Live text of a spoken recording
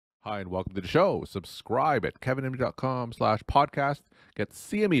Hi, and welcome to the show. Subscribe at kevinmd.com/podcast. Get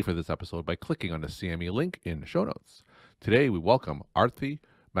CME for this episode by clicking on the CME link in the show notes. Today, we welcome Arti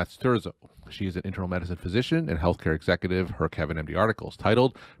Masturzo. She is an internal medicine physician and healthcare executive. Her KevinMD article is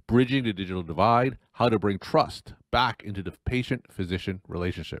titled Bridging the Digital Divide, How to Bring Trust Back into the Patient-Physician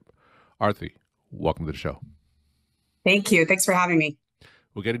Relationship. Arti, welcome to the show. Thank you. Thanks for having me.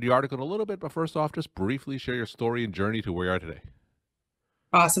 We'll get into the article in a little bit, but first off, just briefly share your story and journey to where you are today.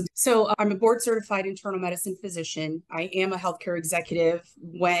 Awesome. So I'm a board certified internal medicine physician. I am a healthcare executive,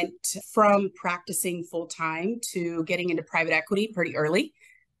 went from practicing full time to getting into private equity pretty early,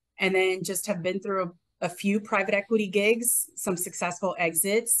 and then just have been through a few private equity gigs, some successful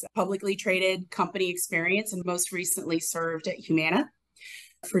exits, publicly traded company experience, and most recently served at Humana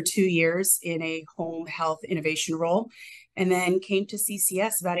for 2 years in a home health innovation role, and then came to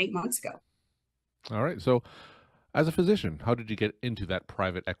CCS about 8 months ago. All right. So as a physician, how did you get into that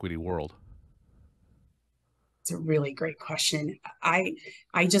private equity world? It's a really great question. I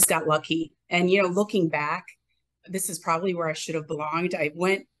just got lucky. And, looking back, this is probably where I should have belonged. I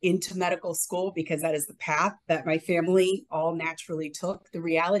went into medical school because that is the path that my family all naturally took. The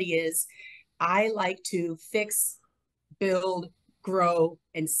reality is I like to fix, build, grow,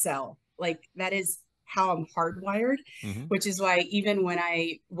 and sell. Like that is how I'm hardwired, which is why even when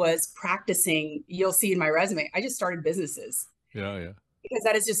I was practicing, you'll see in my resume, I just started businesses. Yeah. Because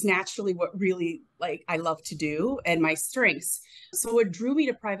that is just naturally what really I love to do and my strengths. So what drew me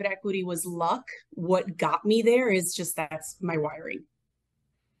to private equity was luck. What got me there is just that's my wiring.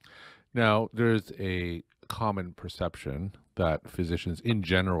 Now, there's a common perception that physicians in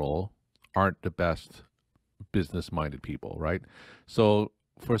general aren't the best business-minded people, right? So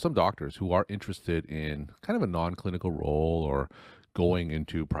for some doctors who are interested in kind of a non-clinical role or going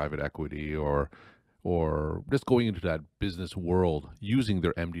into private equity or just going into that business world using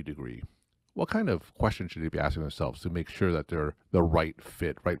their MD degree, what kind of questions should they be asking themselves to make sure that they're the right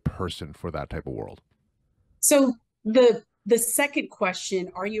fit, right person for that type of world? So the second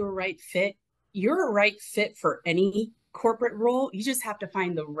question, are you a right fit? You're a right fit for any corporate role. You just have to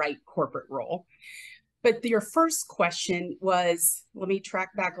find the right corporate role. But your first question was, let me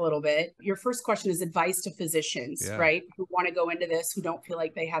track back a little bit. Your first question is advice to physicians, right? Who want to go into this, who don't feel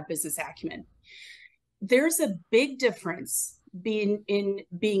like they have business acumen. There's a big difference being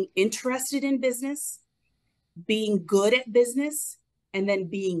interested in business, being good at business, and then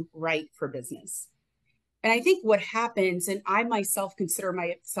being right for business. And I think what happens, and I myself consider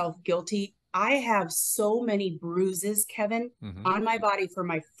myself guilty, I have so many bruises, Kevin, on my body for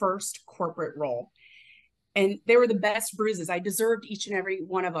my first corporate role. And they were the best bruises. I deserved each and every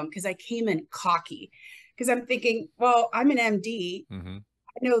one of them because I came in cocky. Because I'm thinking, well, I'm an MD. I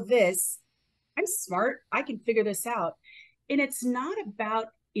know this. I'm smart. I can figure this out. And it's not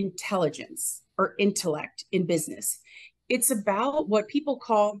about intelligence or intellect in business. It's about what people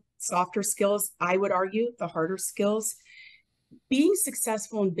call softer skills. I would argue the harder skills. Being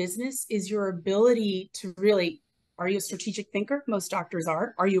successful in business is your ability to really, are you a strategic thinker? Most doctors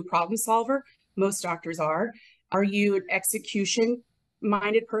are. Are you a problem solver? Most doctors are. Are you an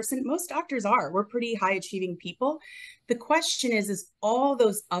execution-minded person? Most doctors are. We're pretty high-achieving people. The question is all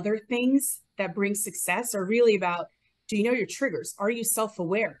those other things that bring success are really about, do you know your triggers? Are you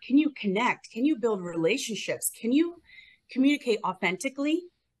self-aware? Can you connect? Can you build relationships? Can you communicate authentically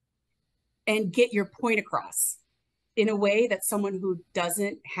and get your point across in a way that someone who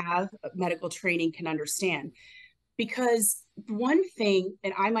doesn't have medical training can understand? Because one thing,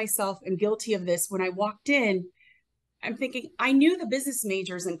 and I myself am guilty of this, when I walked in, I'm thinking, I knew the business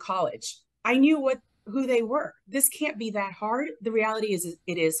majors in college. I knew who they were. This can't be that hard. The reality is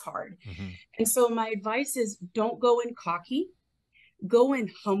it is hard. And so my advice is don't go in cocky, go in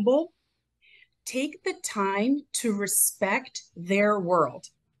humble, take the time to respect their world.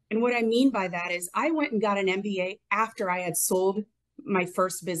 And what I mean by that is I went and got an MBA after I had sold my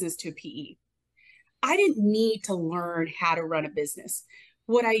first business to a PE. I didn't need to learn how to run a business.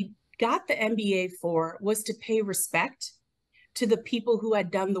 What I got the MBA for was to pay respect to the people who had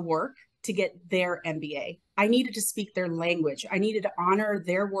done the work to get their MBA. I needed to speak their language. I needed to honor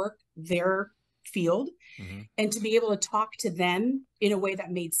their work, their field, and to be able to talk to them in a way that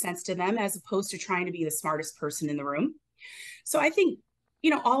made sense to them as opposed to trying to be the smartest person in the room. So I think,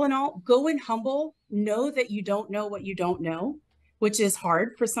 all in all, go in humble, know that you don't know what you don't know, which is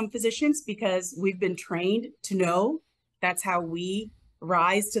hard for some physicians because we've been trained to know that's how we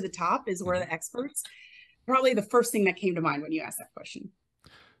rise to the top is we're the experts. Probably the first thing that came to mind when you asked that question.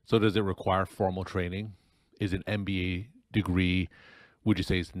 So does it require formal training? Is an MBA degree, would you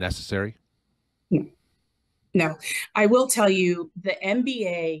say, is necessary? No. No, I will tell you the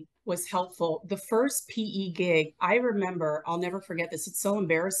MBA was helpful. The first PE gig, I remember, I'll never forget this. It's so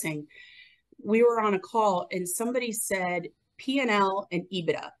embarrassing. We were on a call and somebody said P&L and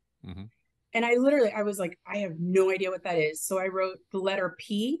EBITDA. Hmm. And I was like, I have no idea what that is. So I wrote the letter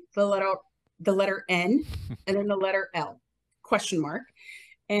P, the letter N, and then the letter L, question mark.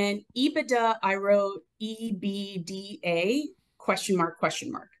 And EBITDA, I wrote EBDA, question mark, question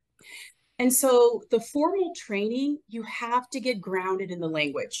mark. And so the formal training, you have to get grounded in the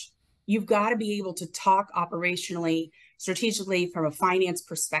language. You've got to be able to talk operationally, strategically from a finance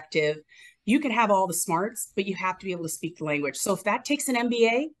perspective. You can have all the smarts, but you have to be able to speak the language. So if that takes an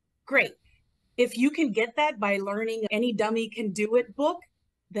MBA, great. If you can get that by learning Any Dummy Can Do It book,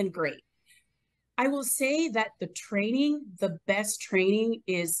 then great. I will say that the best training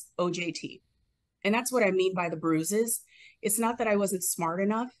is OJT. And that's what I mean by the bruises. It's not that I wasn't smart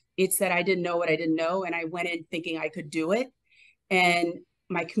enough. It's that I didn't know what I didn't know. And I went in thinking I could do it. And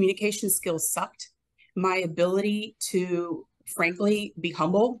my communication skills sucked. My ability to, frankly, be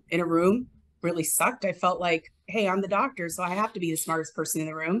humble in a room really sucked. I felt like, hey, I'm the doctor, so I have to be the smartest person in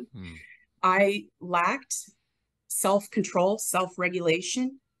the room. I lacked self-control,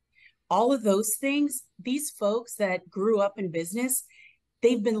 self-regulation, all of those things. These folks that grew up in business,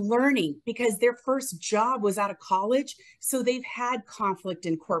 they've been learning because their first job was out of college. So they've had conflict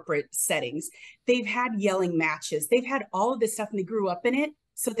in corporate settings. They've had yelling matches. They've had all of this stuff and they grew up in it.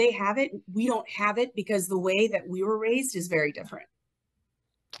 So they have it. We don't have it because the way that we were raised is very different.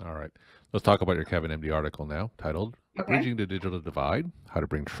 All right. Let's talk about your KevinMD article now, titled Okay. Bridging the Digital Divide, How to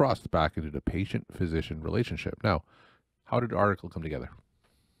Bring Trust Back into the Patient-Physician Relationship. Now, how did the article come together?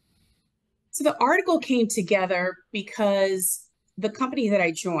 So the article came together because the company that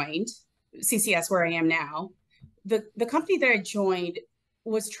I joined, CCS, where I am now, the company that I joined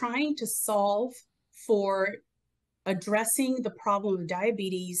was trying to solve for addressing the problem of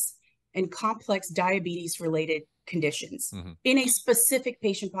diabetes and complex diabetes related conditions in a specific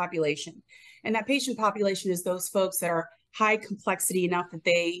patient population. And that patient population is those folks that are high complexity enough that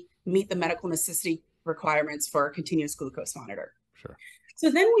they meet the medical necessity requirements for a continuous glucose monitor. Sure. So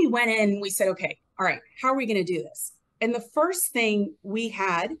then we went in and we said, okay, all right, how are we going to do this? And the first thing we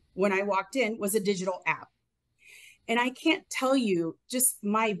had when I walked in was a digital app. And I can't tell you, just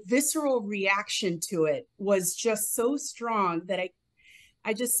my visceral reaction to it was just so strong that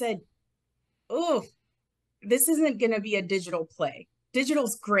I just said, oh, this isn't going to be a digital play.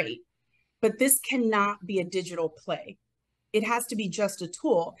 Digital's great, but this cannot be a digital play. It has to be just a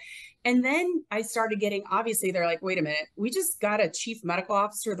tool. And then I started getting, obviously, they're like, wait a minute, we just got a chief medical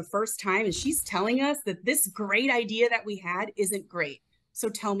officer the first time, and she's telling us that this great idea that we had isn't great. So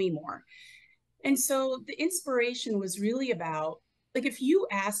tell me more. And so the inspiration was really about, like, if you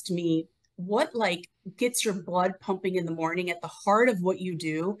asked me what like gets your blood pumping in the morning at the heart of what you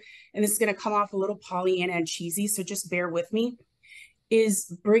do, and this is going to come off a little Pollyanna and cheesy, so just bear with me, is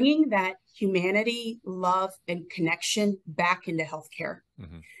bringing that humanity, love, and connection back into healthcare.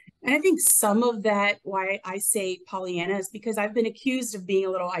 And I think some of that, why I say Pollyanna, is because I've been accused of being a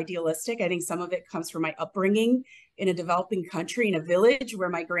little idealistic. I think some of it comes from my upbringing in a developing country, in a village where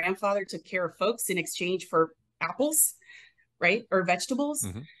my grandfather took care of folks in exchange for apples, right? Or vegetables.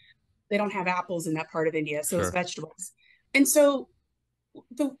 They don't have apples in that part of India, so it's vegetables. And so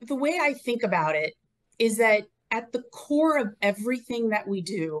the way I think about it is that at the core of everything that we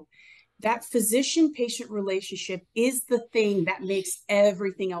do, that physician-patient relationship is the thing that makes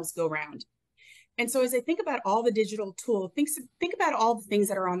everything else go round. And so as I think about all the digital tools, think about all the things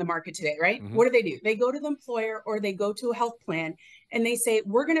that are on the market today, right? What do? They go to the employer or they go to a health plan and they say,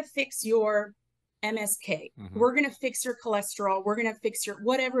 we're going to fix your MSK. We're going to fix your cholesterol. We're going to fix your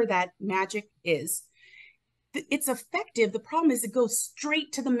whatever that magic is. It's effective. The problem is it goes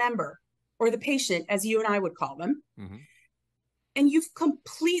straight to the member or the patient, as you and I would call them. And you've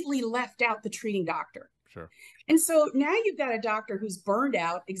completely left out the treating doctor. And so now you've got a doctor who's burned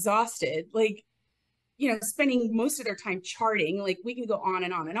out, exhausted, like, you know, spending most of their time charting, like we can go on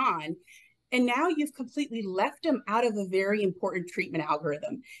and on and on. And now you've completely left them out of a very important treatment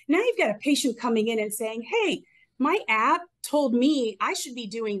algorithm. Now you've got a patient coming in and saying, hey, my app told me I should be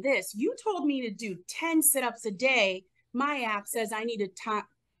doing this. You told me to do 10 sit-ups a day. My app says I need to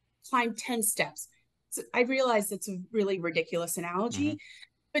climb 10 steps. So I realize that's a really ridiculous analogy,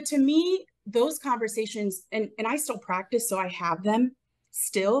 but to me, those conversations, and I still practice, so I have them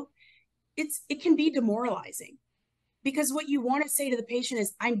still, it can be demoralizing because what you want to say to the patient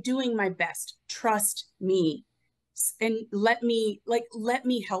is, I'm doing my best, trust me, and let me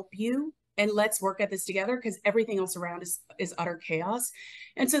help you, and let's work at this together because everything else around is utter chaos.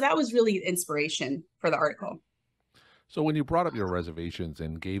 And so that was really the inspiration for the article. So when you brought up your reservations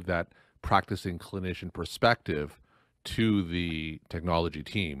and gave that practicing clinician perspective to the technology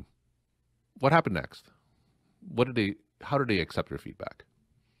team, what happened next? How did they accept your feedback?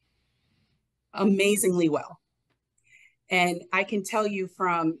 Amazingly well. And I can tell you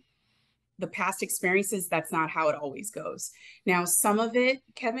from the past experiences, that's not how it always goes. Now, some of it,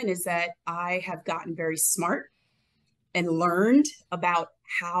 Kevin, is that I have gotten very smart and learned about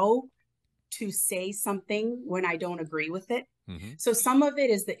how to say something when I don't agree with it. Mm-hmm. So some of it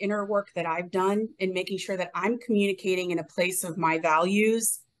is the inner work that I've done in making sure that I'm communicating in a place of my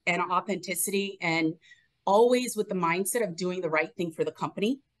values and authenticity, and always with the mindset of doing the right thing for the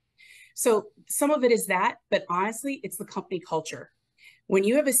company. So some of it is that, but honestly, it's the company culture. When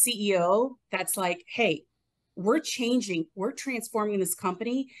you have a CEO that's like, hey, we're changing, we're transforming this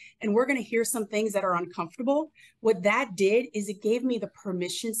company, and we're going to hear some things that are uncomfortable. What that did is it gave me the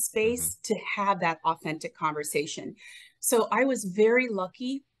permission space to have that authentic conversation. So I was very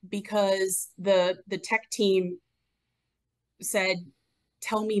lucky because the tech team said,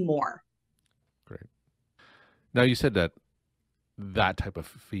 tell me more. Great. Now you said that that type of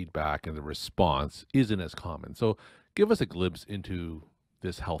feedback and the response isn't as common. So give us a glimpse into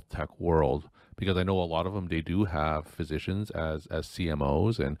this health tech world, because I know a lot of them, they do have physicians as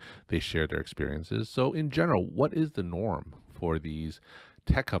CMOs and they share their experiences. So in general, what is the norm for these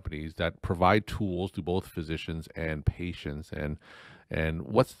tech companies that provide tools to both physicians and patients, and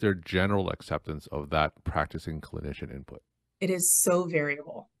what's their general acceptance of that practicing clinician input? It is so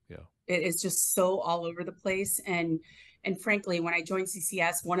variable. Yeah. It is just so all over the place. And frankly, when I joined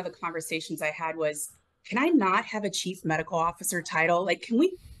CCS, one of the conversations I had was, can I not have a chief medical officer title? Like, can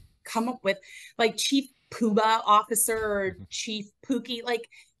we come up with like chief Pooba officer or chief Pookie, like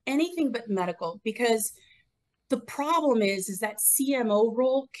anything but medical? Because the problem is that CMO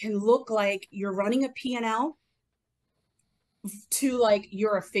role can look like you're running a P&L to like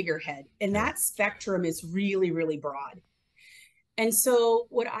you're a figurehead. And Yeah. that spectrum is really, really broad. And so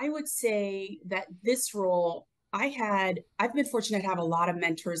what I would say that this role, I've been fortunate to have a lot of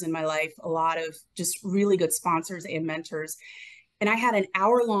mentors in my life, a lot of just really good sponsors and mentors. And I had an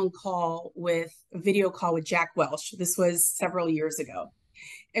hour-long video call with Jack Welch. This was several years ago.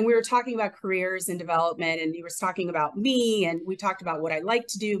 And we were talking about careers and development, and he was talking about me, and we talked about what I like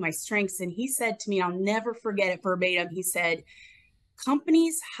to do, my strengths. And he said to me, I'll never forget it verbatim. He said,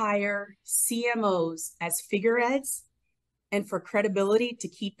 companies hire CMOs as figureheads and for credibility to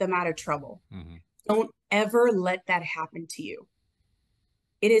keep them out of trouble. Mm-hmm. Don't ever let that happen to you.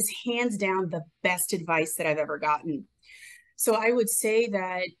 It is hands down the best advice that I've ever gotten. So I would say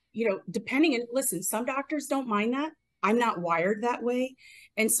that, depending, and listen, some doctors don't mind that. I'm not wired that way.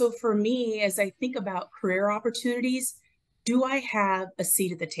 And so for me, as I think about career opportunities, do I have a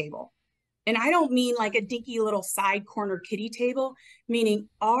seat at the table? And I don't mean like a dinky little side corner kiddie table, meaning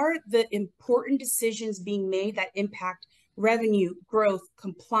are the important decisions being made that impact revenue, growth,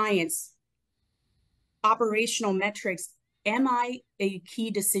 compliance, operational metrics? Am I a key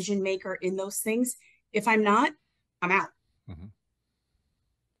decision maker in those things? If I'm not, I'm out. Mm-hmm.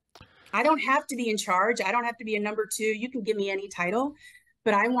 I don't have to be in charge. I don't have to be a number two. You can give me any title,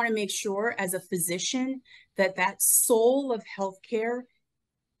 but I want to make sure as a physician that that soul of healthcare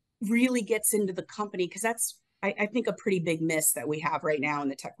really gets into the company, because that's, I think, a pretty big miss that we have right now in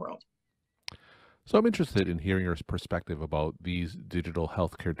the tech world. So I'm interested in hearing your perspective about these digital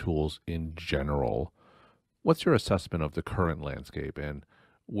healthcare tools in general. What's your assessment of the current landscape, and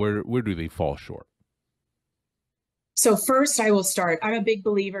where do they fall short? So first, I will start. I'm a big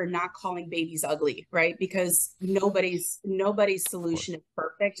believer in not calling babies ugly, right? Because nobody's solution is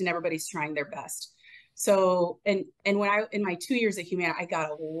perfect, and everybody's trying their best. So, and when in my 2 years at Humana, I got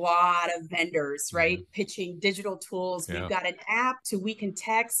a lot of vendors, right? Mm-hmm. Pitching digital tools. Yeah. We've got an app to, we can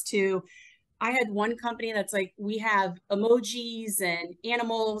text to. I had one company that's like, we have emojis and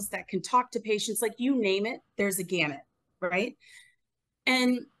animals that can talk to patients, like you name it, there's a gamut, right?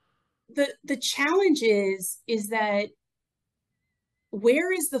 And the challenge is that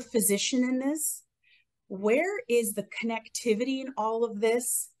where is the physician in this? Where is the connectivity in all of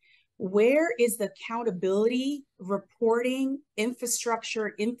this? Where is the accountability, reporting,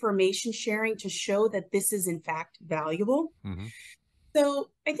 infrastructure, information sharing to show that this is in fact valuable? Mm-hmm. So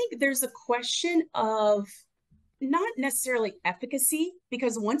I think there's a question of not necessarily efficacy,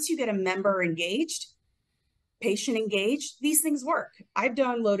 because once you get a member engaged, patient engaged, these things work. I've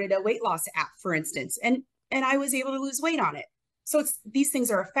downloaded a weight loss app, for instance, and I was able to lose weight on it. So these things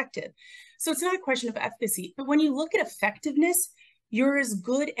are effective. So it's not a question of efficacy, but when you look at effectiveness, you're as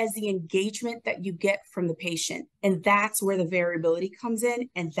good as the engagement that you get from the patient. And that's where the variability comes in,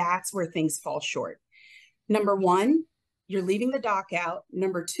 and that's where things fall short. Number one, you're leaving the doc out.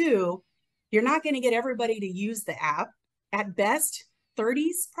 Number two, you're not going to get everybody to use the app. At best,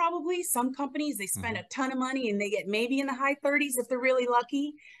 30s probably. Some companies, they spend a ton of money and they get maybe in the high 30s if they're really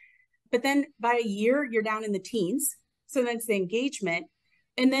lucky. But then by a year, you're down in the teens. So that's the engagement.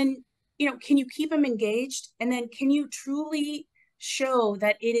 And then, can you keep them engaged? And then can you truly show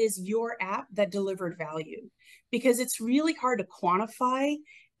that it is your app that delivered value? Because it's really hard to quantify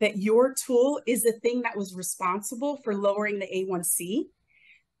that your tool is the thing that was responsible for lowering the A1C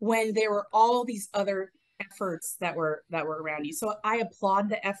when there were all these other efforts that were around you. So I applaud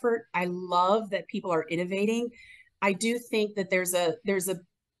the effort. I love that people are innovating. I do think that there's a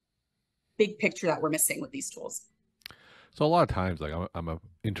big picture that we're missing with these tools. So a lot of times, like I'm a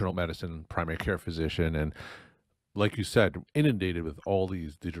internal medicine primary care physician, and like you said, inundated with all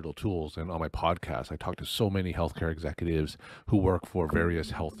these digital tools. And on my podcast, I talk to so many healthcare executives who work for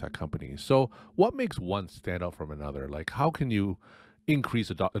various health tech companies. So what makes one stand out from another? Like, how can you increase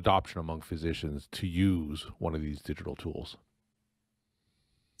adoption among physicians to use one of these digital tools?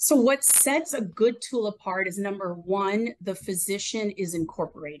 So what sets a good tool apart is, number one, the physician is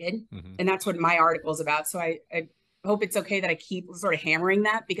incorporated. And that's what my article is about. So I hope it's okay that I keep sort of hammering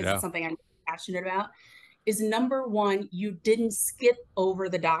that, because it's something I'm passionate about. Is number one, you didn't skip over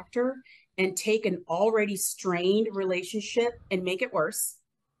the doctor and take an already strained relationship and make it worse.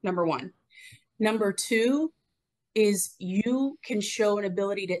 Number one. Number two is you can show an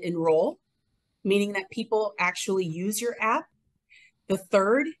ability to enroll, meaning that people actually use your app. The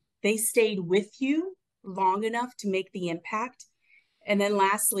third, they stayed with you long enough to make the impact. And then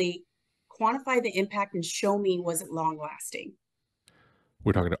lastly, quantify the impact and show me, was it long lasting?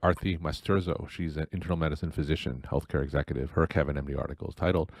 We're talking to Arti Masturzo. She's an internal medicine physician, healthcare executive. Her KevinMD article is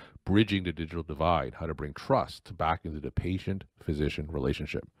titled "Bridging the Digital Divide: How to Bring Trust Back into the Patient-Physician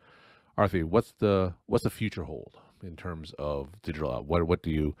Relationship." Arti, what's the future hold in terms of digital? What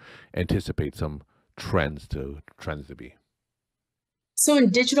do you anticipate some trends to be? So in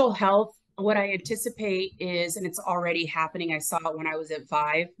digital health, what I anticipate is, and it's already happening, I saw it when I was at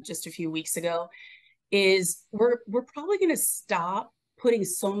Vive just a few weeks ago, is we're probably going to stop putting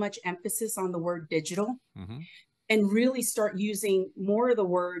so much emphasis on the word digital and really start using more of the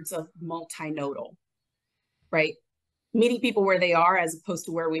words of multinodal, right? Meeting people where they are as opposed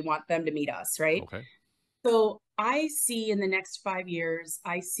to where we want them to meet us, right? Okay. So I see in the next 5 years,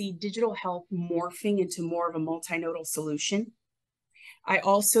 I see digital health morphing into more of a multinodal solution. I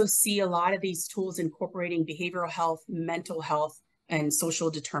also see a lot of these tools incorporating behavioral health, mental health, and social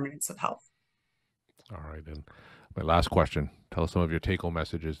determinants of health. All right. And my last question, tell us some of your take-home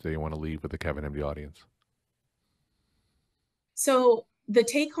messages that you want to leave with the KevinMD audience. So the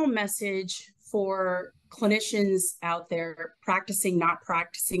take-home message for clinicians out there practicing, not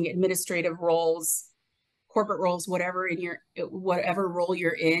practicing, administrative roles, corporate roles, whatever role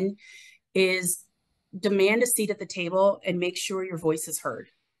you're in, is demand a seat at the table and make sure your voice is heard.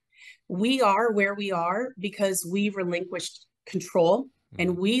 We are where we are because we relinquished control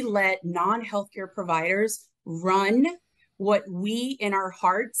and we let non-healthcare providers run what we in our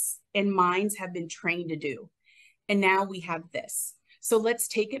hearts and minds have been trained to do. And now we have this. So let's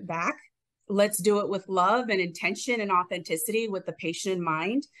take it back. Let's do it with love and intention and authenticity with the patient in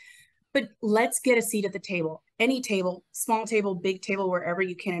mind. But let's get a seat at the table, any table, small table, big table, wherever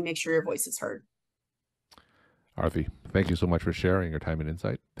you can, and make sure your voice is heard. Arti, thank you so much for sharing your time and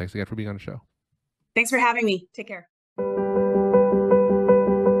insight. Thanks again for being on the show. Thanks for having me. Take care.